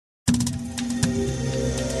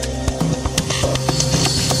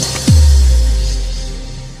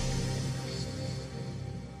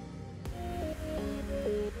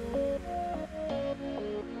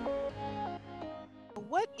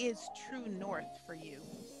north for you?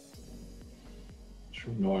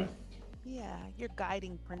 True north. Yeah, your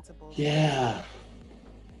guiding principles. Yeah.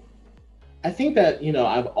 I think that,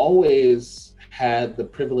 I've always had the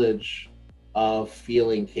privilege of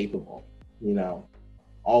feeling capable,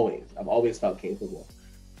 always. I've always felt capable.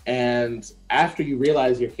 And after you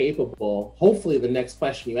realize you're capable, hopefully the next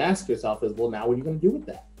question you ask yourself is, well, now what are you going to do with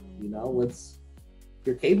that? What's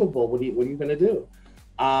you're capable. What are you going to do?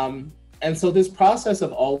 And so this process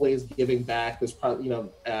of always giving back,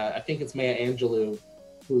 I think it's Maya Angelou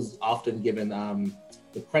who's often given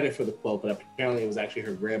the credit for the quote, but apparently it was actually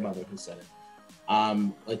her grandmother who said it.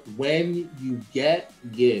 Like when you give,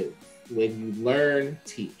 when you learn,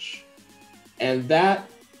 teach. And that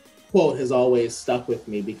quote has always stuck with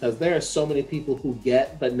me because there are so many people who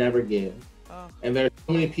get but never give. Oh. And there are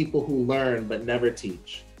so many people who learn but never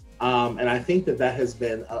teach. And I think that has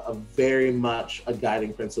been a very much a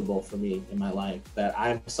guiding principle for me in my life, that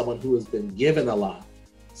I'm someone who has been given a lot.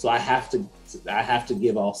 So I have to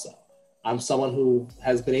give also. I'm someone who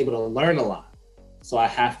has been able to learn a lot. So I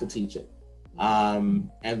have to teach it.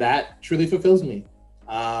 And that truly fulfills me.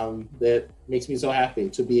 That makes me so happy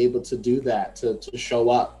to be able to do that, to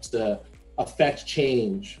show up, to affect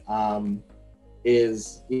change. I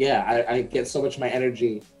get so much of my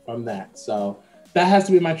energy from that. So that has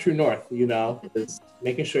to be my true north, is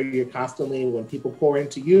making sure you're constantly, when people pour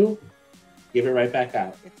into you, give it right back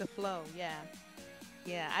out. It's a flow. Yeah.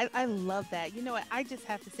 Yeah. I love that. You know what? I just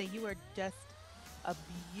have to say you are just a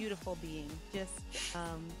beautiful being. Just,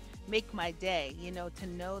 make my day, to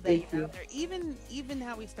know that Thank you're you. out there. Even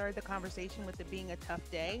how we started the conversation with it being a tough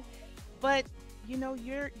day, but you're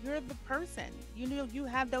the person. You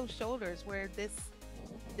have those shoulders where this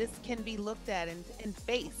can be looked at and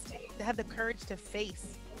faced. To have the courage to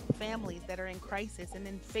face families that are in crisis and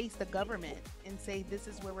then face the government and say this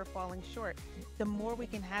is where we're falling short. The more we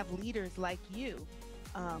can have leaders like you,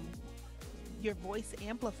 your voice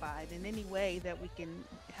amplified in any way that we can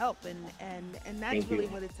help, and that's Thank really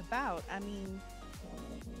you. what it's about. I mean,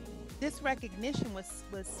 this recognition was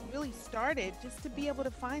really started just to be able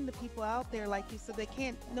to find the people out there like you, so they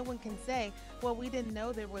can't no one can say, well, we didn't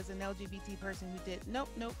know there was an LGBT person who did. Nope,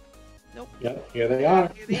 nope, nope. Yep, here they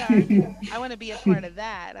are. Here they are. I want to be a part of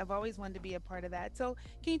that. I've always wanted to be a part of that. So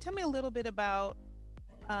can you tell me a little bit about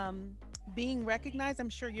um, being recognized? I'm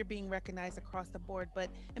sure you're being recognized across the board, but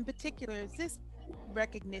in particular, is this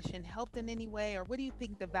recognition helped in any way, or what do you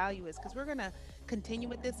think the value is? Because we're going to continue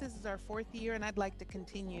with this. This is our fourth year, and I'd like to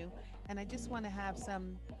continue. And I just want to have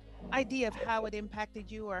some idea of how it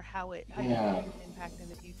impacted you, or how you Yeah. think it impact in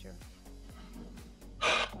the future.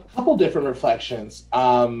 A couple different reflections.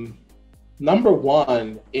 Number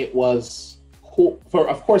one, it was cool.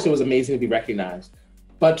 Of course, it was amazing to be recognized,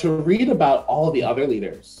 but to read about all of the other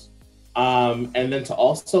leaders, and then to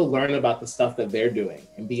also learn about the stuff that they're doing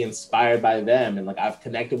and be inspired by them. And like I've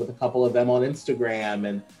connected with a couple of them on Instagram,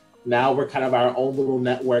 and now we're kind of our own little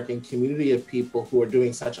network and community of people who are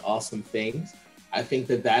doing such awesome things. I think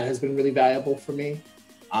that has been really valuable for me.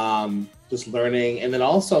 Just learning, and then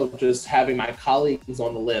also just having my colleagues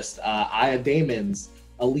on the list, Aya Damons,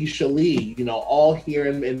 Alicia Lee, all here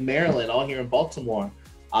in Maryland, all here in Baltimore,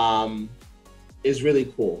 is really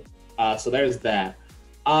cool. So there's that.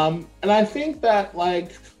 And I think that,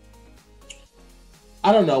 like,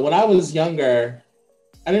 I don't know, when I was younger,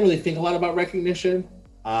 I didn't really think a lot about recognition,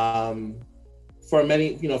 for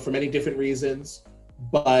many different reasons.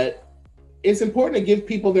 But it's important to give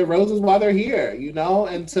people their roses while they're here,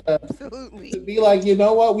 and Absolutely. to be like, you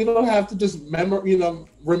know what, we don't have to just remember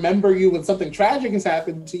you when something tragic has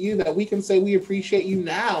happened to you, that we can say we appreciate you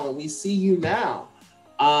now and we see you now.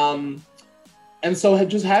 And so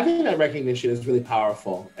just having that recognition is really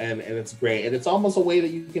powerful, and it's great. And it's almost a way that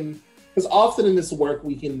you can, because often in this work,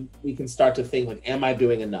 we can start to think like, am I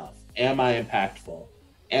doing enough? Am I impactful?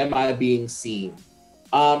 Am I being seen?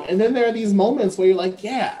 And then there are these moments where you're like,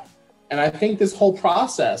 yeah. And I think this whole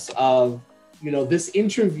process of, this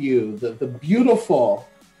interview, the beautiful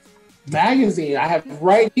magazine I have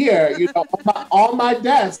right here, on my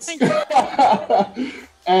desk.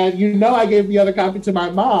 And I gave the other copy to my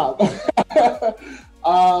mom.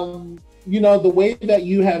 The way that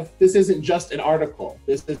you have, this isn't just an article,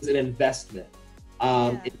 this is an investment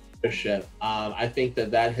in leadership. I think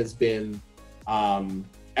that has been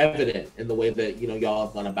evident in the way that y'all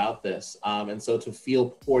have gone about this, and so to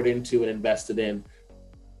feel poured into and invested in,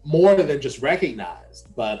 more than just recognized,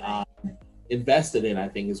 but invested in, I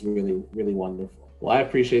think is really, really wonderful. Well, I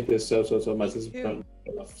appreciate this so much. This has been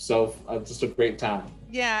just a great time.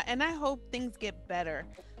 Yeah, and I hope things get better,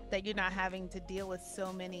 that you're not having to deal with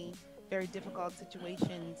so many very difficult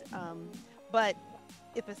situations But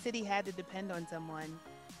if a city had to depend on someone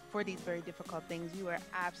for these very difficult things, you are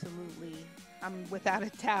absolutely, without a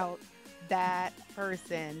doubt, that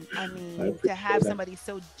person. I I mean, to appreciate have that. somebody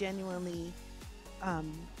so genuinely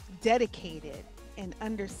um, dedicated and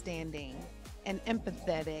understanding and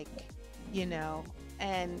empathetic, you know,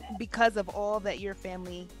 and because of all that your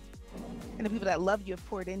family and the people that love you have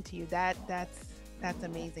poured into you, that's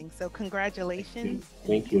amazing. So Thank you. congratulations and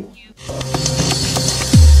Thank thank you. you.